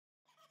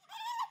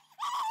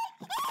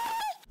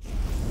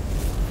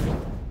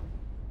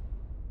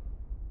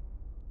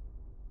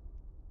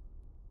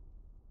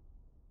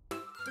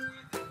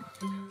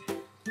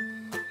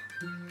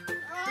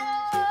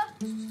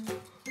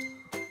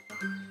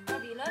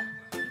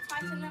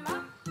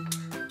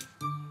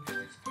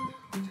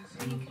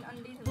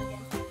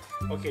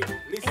Okay,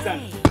 listen.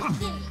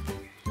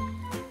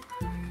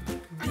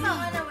 I know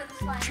where the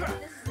slime is.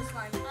 This is the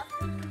slime.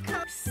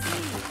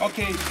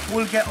 Okay,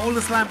 we'll get all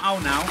the slime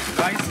out now,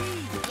 guys.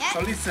 Yeah. So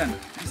listen.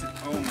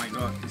 Oh my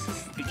god, this is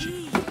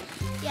sticky.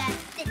 Yeah,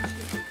 sticky.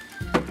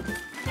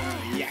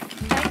 Yeah.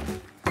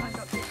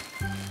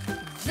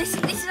 This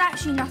is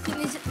actually nothing.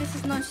 This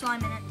is no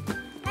slime in it.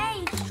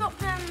 Hey, just drop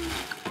them.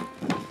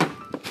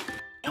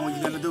 And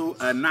we're gonna do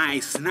a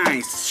nice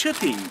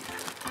shooting.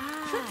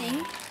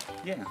 Shooting?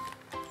 Yeah.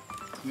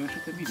 You wanna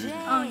shoot the video?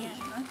 Oh yeah.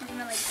 I thought you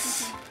meant like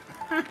shooting.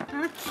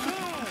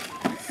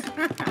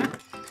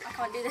 I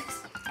can't do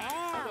this.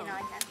 Okay, no,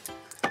 I can.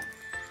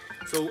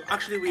 So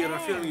actually we are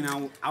filming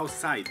now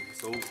outside.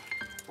 So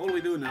all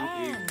we do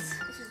now is...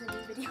 This is a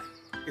new video.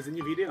 It's a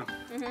new video?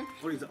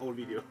 Or is it old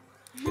video?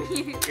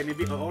 Can it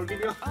be an old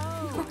video?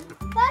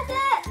 That's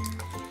it!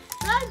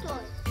 That's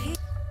it!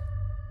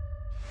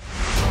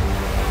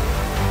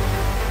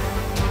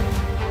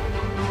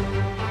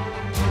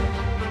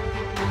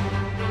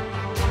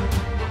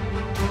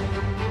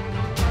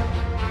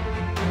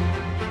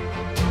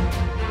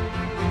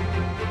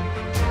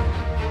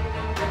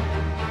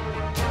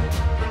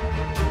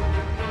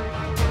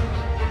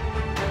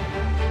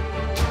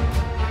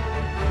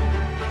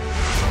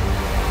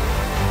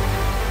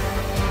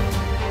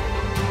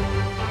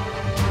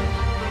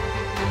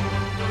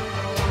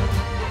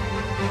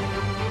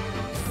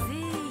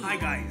 Hi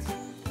guys.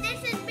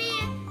 This is Be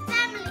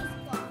Family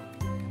Squad.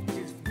 This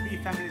is Be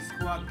Family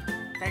Squad.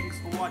 Thanks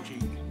for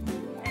watching.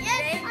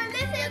 Yes, and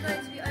this is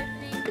going to be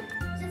opening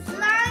the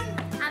slime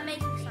and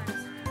making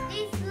slimes.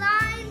 These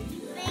slime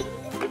things,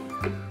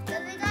 so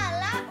we got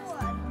that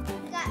one.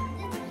 We got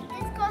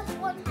this cost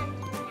 £100.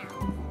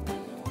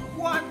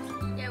 What?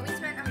 Yeah, we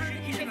spent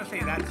You shouldn't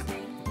say that. Just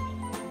saying.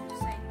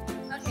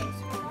 Okay,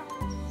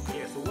 so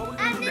Yeah, so what we're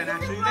and going to do this then is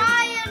actually... the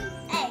Ryan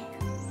egg.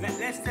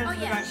 Let's tell Oh you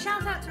yeah, guys...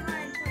 shout out to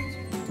Ryan Toys.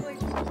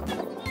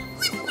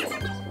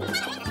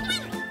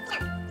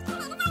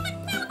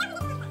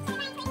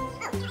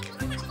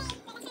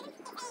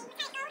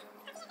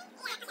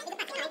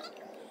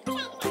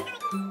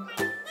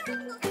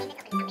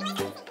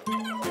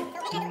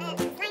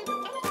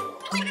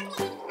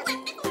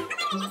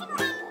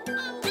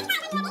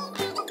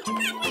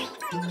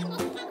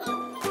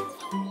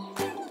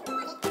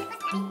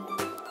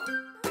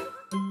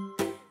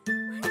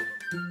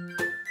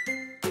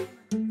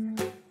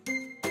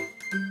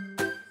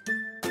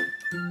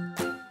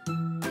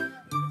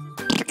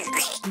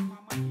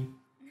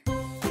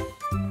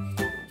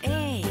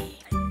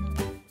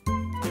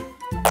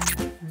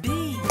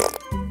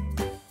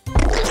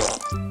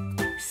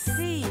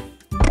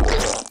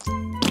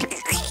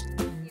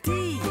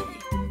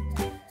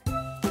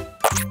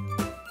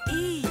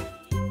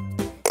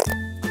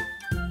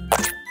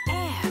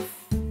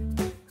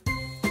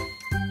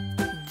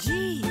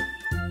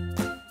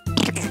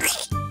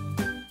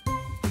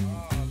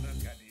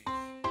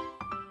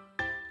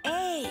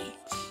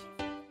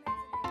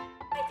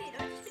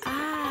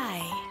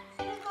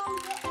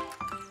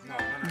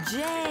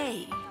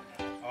 J.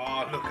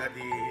 Oh, look at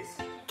this.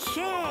 K.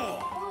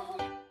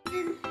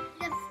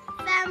 The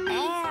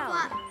family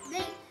squad.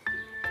 They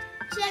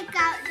check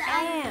out the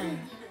other M.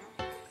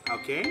 video.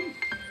 Okay.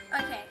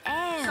 Okay.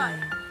 M. So,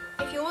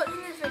 if you're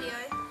watching this video,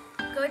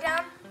 go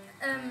down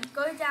there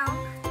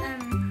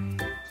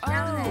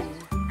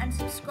and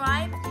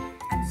subscribe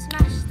and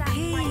smash that P.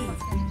 like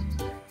button.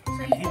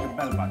 So Hit you, the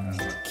bell button.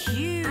 Q.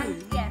 and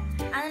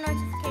the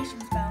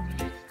notifications bell,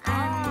 and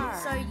R.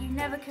 so you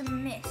never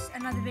can miss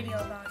another video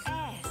of ours.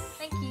 S.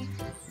 Thank you.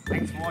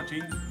 Thanks for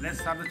watching. Let's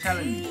start the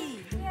challenge.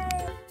 T.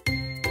 Yay.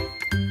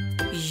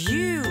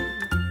 U.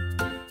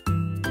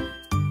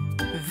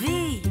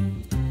 V.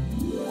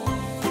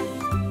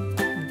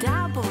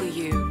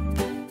 W.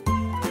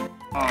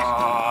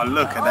 Oh,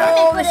 look at Let that.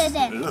 me put it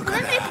in. Look at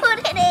Let me that. put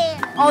it in.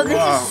 Oh, this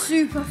Wow. is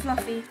super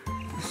fluffy.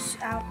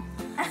 Out.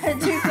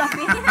 Too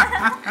fluffy. Look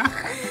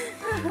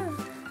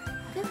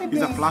at Is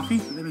this. it fluffy?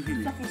 Let me feel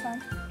it. Fluffy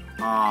slime.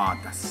 Oh,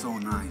 that's so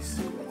nice.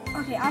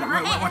 Okay,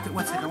 Wait,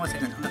 one second. Look. I want to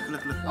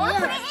put it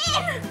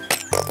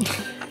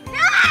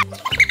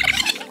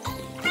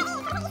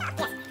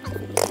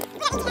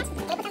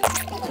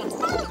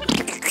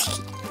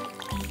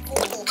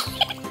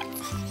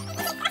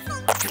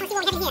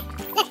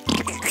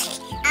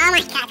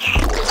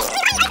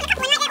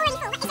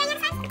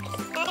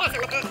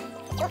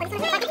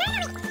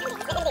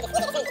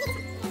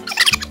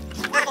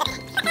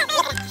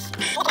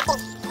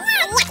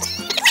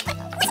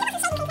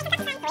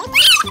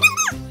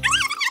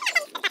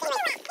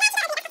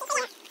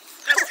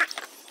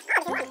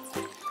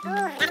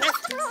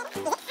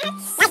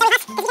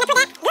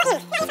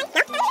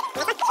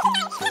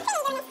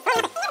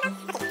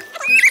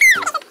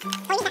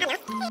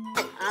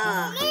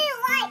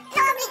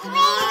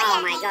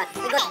Oh my god.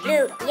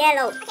 Blue,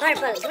 yellow,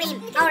 purple, green,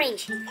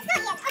 orange. It's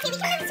not yet. Okay, we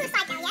can move it to the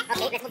side now, yeah?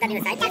 Okay, let's move that to the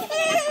side.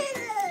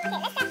 Okay,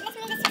 let's move this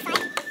to the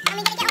side. And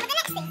we're gonna get on with the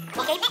next thing.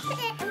 Okay.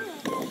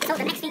 So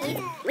the next thing is,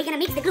 we're gonna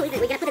mix the glue, isn't it?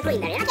 We're gonna put the glue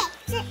in there, yeah? Okay,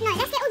 so, no,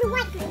 let's get all the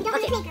white glue. We don't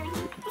want to make glue in here.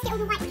 Let's get all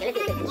the white glue. Okay, let's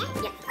do it.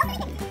 Yeah? Yeah. Oh, no,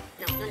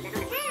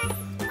 no,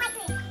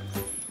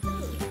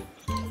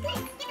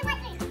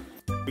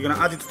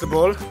 add it to the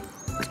bowl.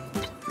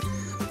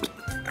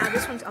 Ah,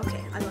 this one's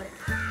okay. I got it.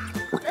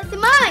 That's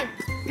mine.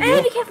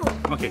 Hey, be careful.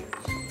 Okay,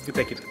 you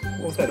take it.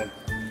 What's that then?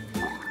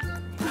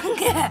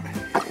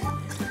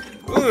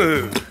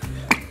 Ooh.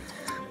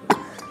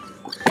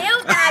 Ew,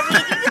 Daddy,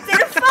 you just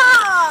did a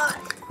fart.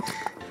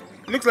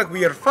 Looks like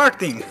we are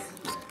farting.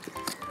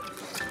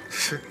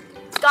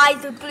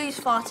 Guys, the blue's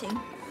farting.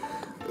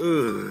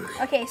 Ooh.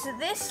 Okay, so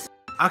this.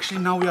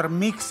 Actually, now we are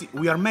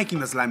making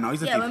the slime now,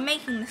 isn't Yeah, it? we're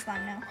making the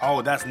slime now.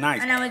 Oh, that's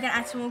nice. And now we're gonna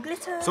add some more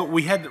glitter. So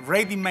we had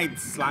ready-made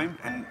slime,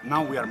 and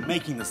now we are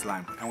making the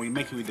slime, and we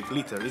make it with the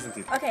glitter, isn't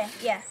it? Okay,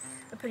 yeah.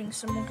 We're putting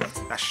some more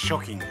glitter. That's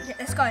shocking. Yeah,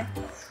 let's go.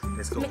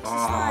 Let's go. Mix the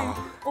slime.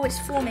 Oh, it's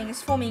forming.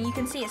 It's forming. You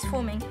can see it's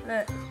forming.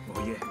 Look.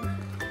 Oh yeah.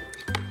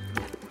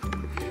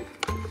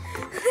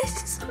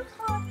 This is so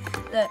fun.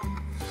 Look.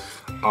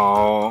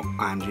 Oh,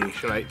 Angie,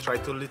 should I try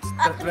to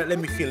let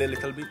me feel a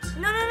little bit?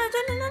 No.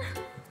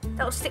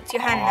 That will stick to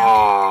your hand now.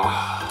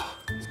 Oh.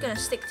 It's gonna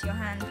stick to your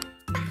hand.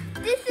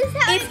 This is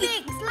how If you you-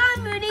 make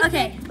slime, Moody.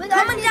 Okay,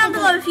 comment down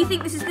below if you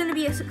think this is gonna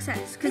be a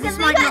success, because this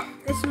might not.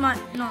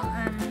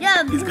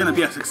 Yeah. It's gonna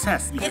be a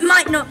success. It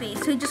might not be.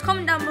 So just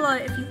comment down below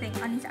if you think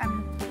I need to add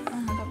more. Oh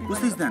my god.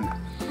 What's this then?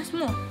 That's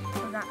more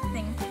of that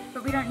thing,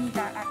 but we don't need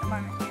that at the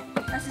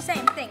moment. That's the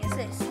same thing as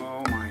this.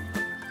 Oh my.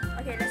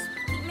 Okay, let's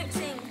keep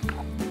mixing.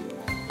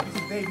 This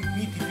is David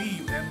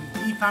BTV and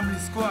E Family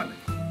Squad.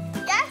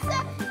 Yes,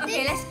 sir.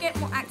 Okay, let's get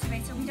more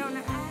activator. We don't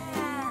know.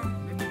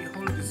 Let me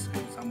hold this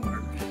somewhere.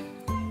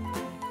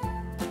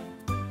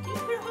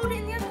 Can you hold it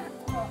in the other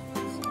pot?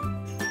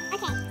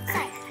 Okay, so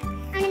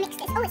I'm gonna mix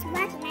this. Oh, it's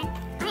working, man.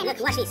 Look,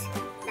 watch this.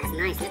 That's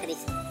nice. Look at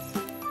this.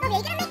 Okay,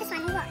 you're gonna make the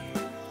slime or what?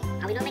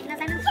 Are we not making the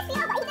slime? Yes, we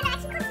are, but you're gonna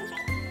actually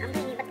concentrate. I'm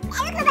doing it, but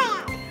look at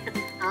that.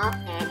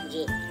 OMG.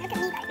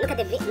 Look at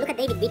me. Look at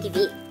David BTV.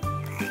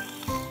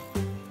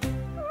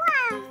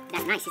 Wow.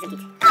 That's nice, isn't it?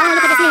 Oh,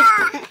 look at the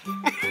sleeve.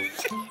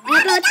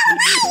 Upload.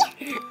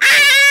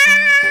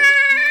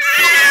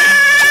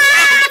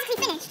 Basically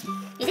finished.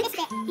 Is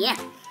it? Yeah.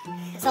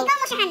 So don't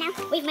wash your hand now.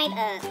 We've made I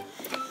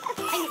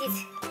think this is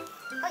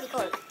what do you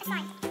call it? A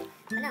slime.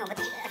 No, but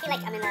I feel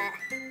like I'm in a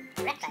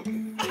reptile.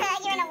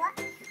 You're in a what?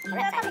 A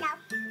reptile. Crocodile.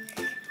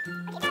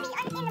 Okay, Daddy,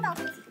 I'm in the bowl,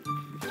 please.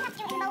 You have to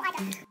do it in the bowl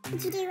either.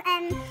 Would you do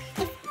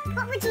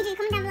what would you do?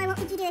 Comment down below. What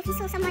would you do if you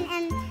saw someone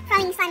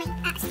throwing slime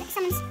at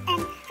someone's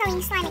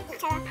throwing slime at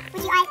each other?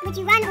 Would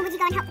you run or would you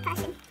go and help the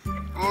person?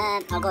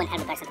 I'll go and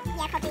help the person.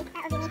 Yeah, probably.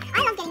 That would be me. I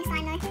love getting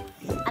slime though.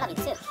 I love it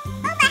too.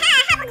 Oh my hand!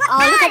 I haven't got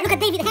look at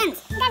David's hands.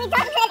 David, don't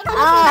let it go. Oh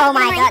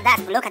my god,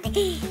 look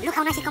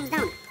how nice it comes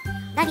down.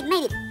 David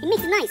made it. He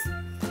makes it nice.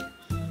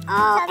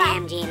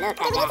 OMG, look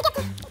at that.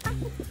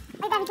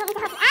 Wait, David, do you want me to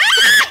help you?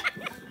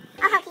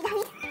 I'll help you,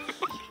 David.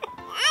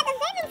 The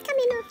venom's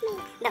coming off me.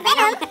 The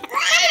venom?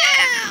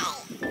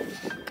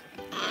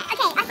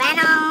 Okay,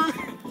 venom.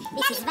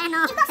 This is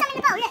venom. You've got some in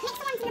the bowl. Look, mix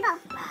the ones in the bowl.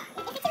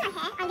 If it's in my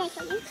hair, I'm going to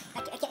kill you.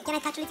 Can I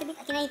touch a little bit?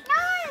 Can I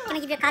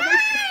give you a card?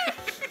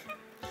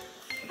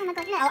 Oh my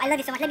god, look. Oh, I love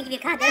you so much. Let me give you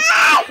a card. Get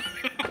off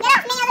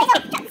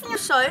me,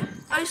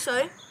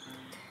 Also,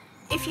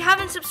 if you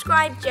haven't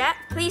subscribed yet,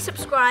 please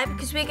subscribe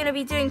because we're going to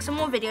be doing some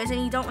more videos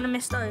and you don't want to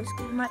miss those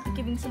because we might be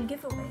giving some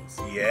giveaways.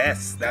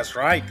 Yes, that's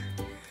right.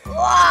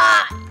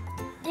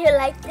 Do you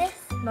like this?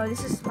 No,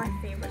 this is my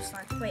favorite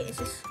slime. Wait, is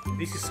this?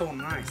 This is so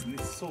nice and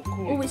this is so Oh,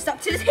 cool. it's stuck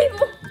to the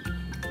table.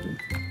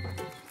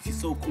 This is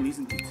so cool,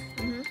 isn't it?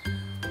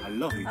 I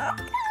love it.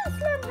 It's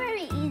not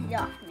very easy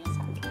off me.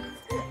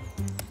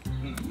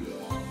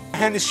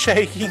 Hand is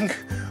shaking.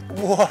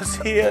 What's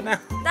here now?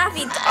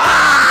 David.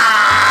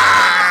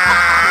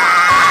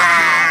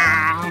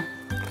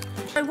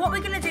 So what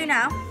we're going to do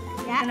now,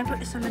 we're going to put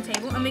this on the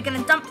table and we're going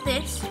to dump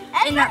this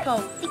in that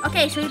bowl.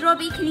 Okay, so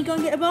Robbie, can you go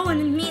and get a bowl and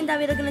then me and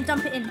David are going to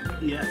dump it in.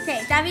 Yes.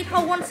 Okay, David,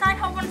 hold one side.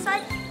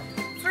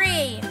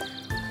 3,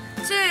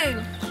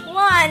 2,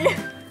 1.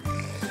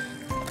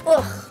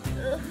 Ugh.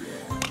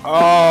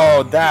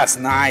 Oh, that's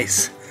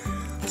nice.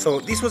 So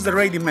this was the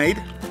ready-made,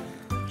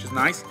 which is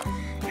nice.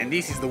 And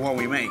this is the one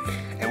we make.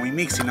 And we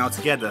mix it now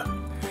together.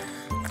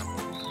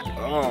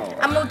 Oh.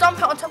 And we'll dump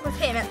it on top of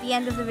him at the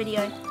end of the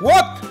video.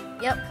 What?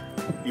 Yep.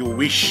 You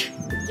wish.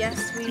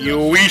 Yes, we You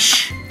will.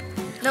 wish.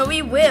 No,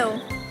 we will.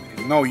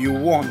 No, you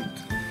won't.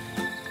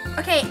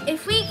 Okay,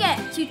 if we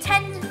get to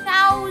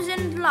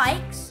 10,000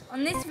 likes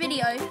on this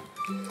video,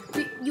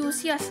 you will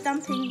see us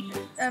dumping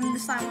the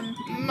slime on his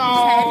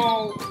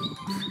No.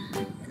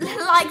 head.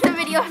 Like the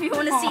video if you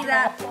want to see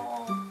that.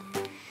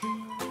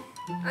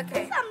 Okay.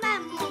 Okay, so now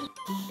we're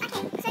going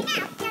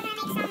to make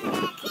some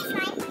clear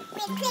slime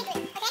with clear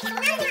glue. Okay,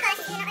 now the first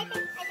is going to open.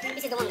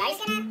 This is the one, guys.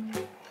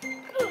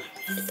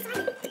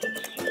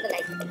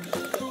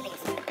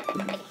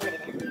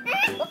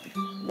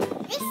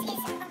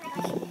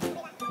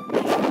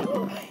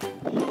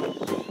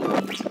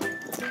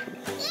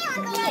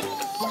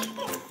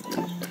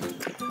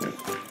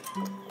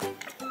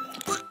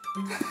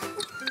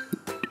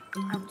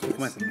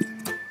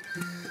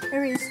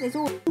 There is. There's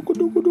all.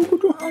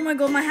 Oh my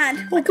god, my hand.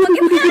 I can't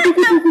get my hand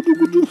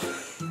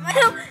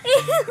out.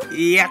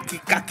 Yucky,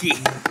 cucky.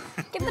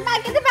 Get the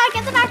bag, get the bag,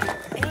 get the bag.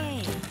 Hey.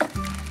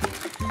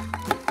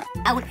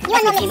 wow.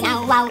 Let's mix it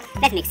now, wow.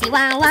 Let's mix it,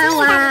 wow, wow,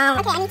 wow.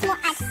 Okay, I need to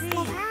add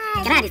more.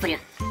 Can I add this for you?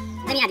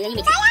 Let me add it, then you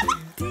mix it.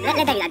 Let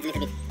David add a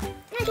little bit.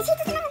 No, because he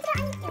doesn't know how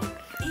to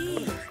do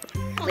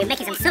it. We're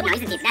making some soup now,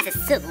 isn't it? That's a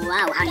soup.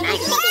 Wow, how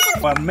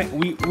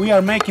nice. We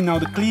are making now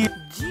the clear.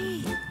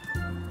 G.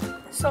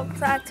 Stop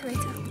the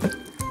activator.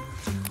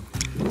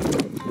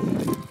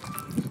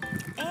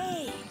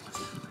 H.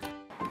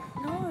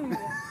 No.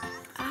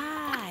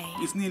 I.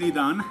 It's nearly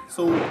done.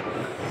 So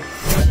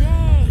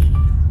J.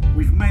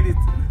 we've made it.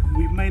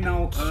 We've made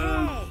now. K.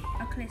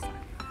 A clear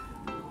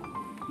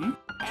slime.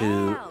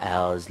 2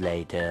 hours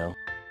later.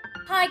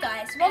 Hi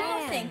guys, one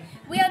more thing.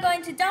 We are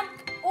going to dump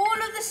all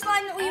of the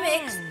slime that we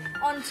mixed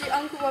onto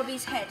Uncle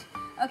Robbie's head.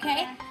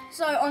 Okay?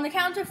 So on the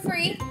count of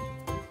 3,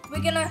 we're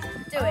gonna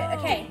do it.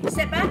 Okay,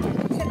 step back,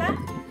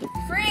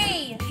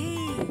 3,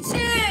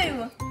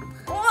 2,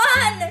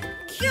 1,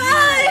 go!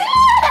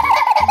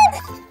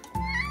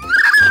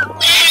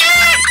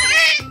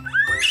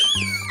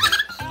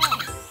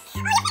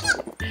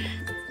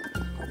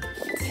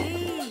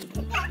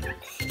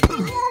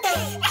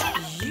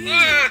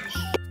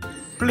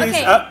 Please,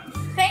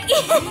 Okay.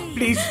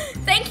 please.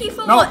 Thank you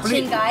for No, watching,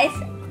 please. guys.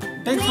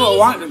 Thanks for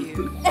watching.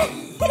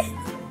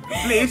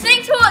 Please.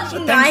 Thanks for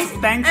watching, guys.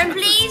 Thanks. And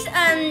please,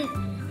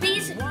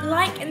 please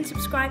like and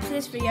subscribe to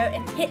this video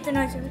and hit the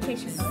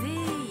notification bell.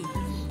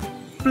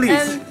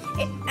 Please.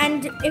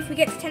 And if we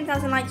get to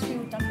 10,000 likes, we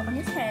will dump it on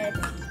his head.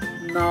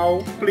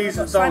 No, please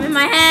Slime in don't.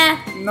 my hair.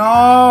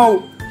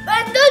 No.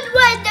 But don't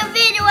watch the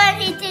video when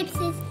he tips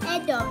his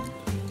head off.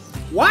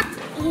 What?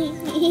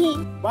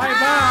 Bye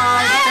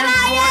bye. Thanks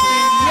for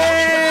watching.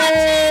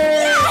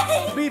 Yay!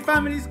 Be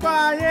Family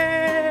Squad.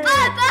 Yay!